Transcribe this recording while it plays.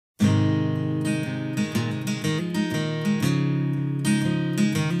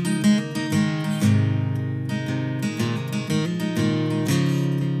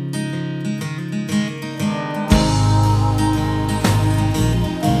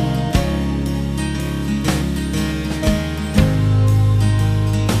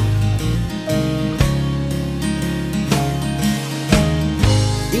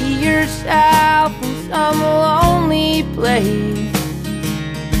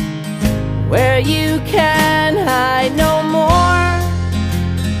where you can hide no more.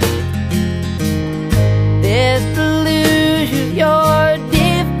 This delusion of your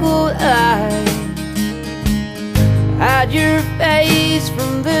difficult eyes, hide your face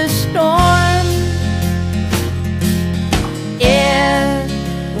from the storm. It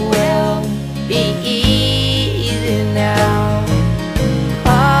will be easy now.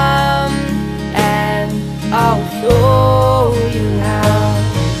 Come and I'll show you how.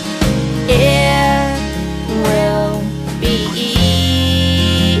 It will be easy.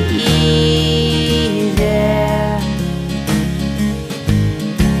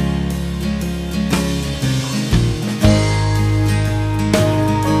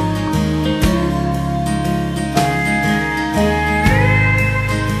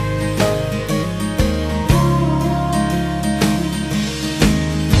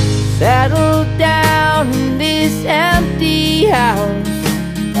 Settle down in this empty house.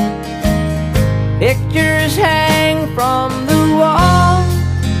 Pictures hang from the wall.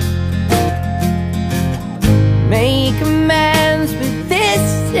 Make amends with this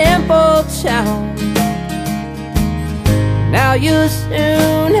simple town. Now you'll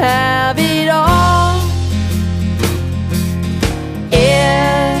soon have it all.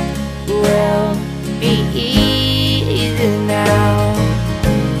 It will be easy now.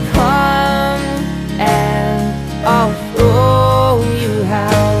 Come and I'll show you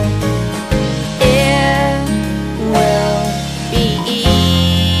how. It will be easy.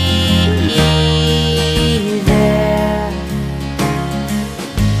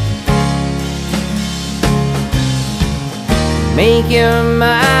 Make your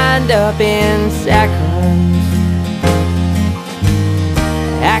mind up in seconds.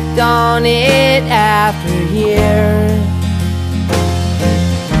 Act on it after years.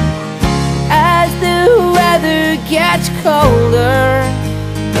 As the weather gets colder,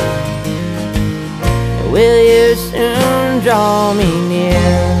 will you soon draw me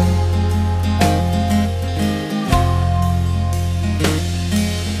near?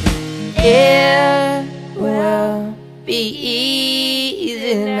 It will be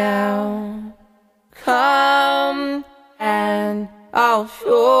easy now. Come and I'll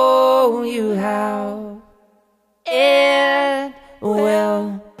show you how. It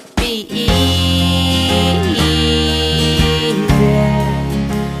will be easy.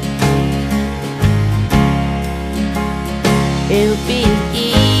 It'll be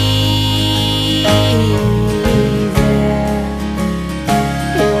easy.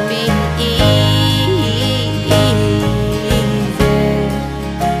 It'll be easy.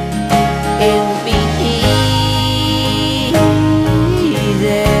 It'll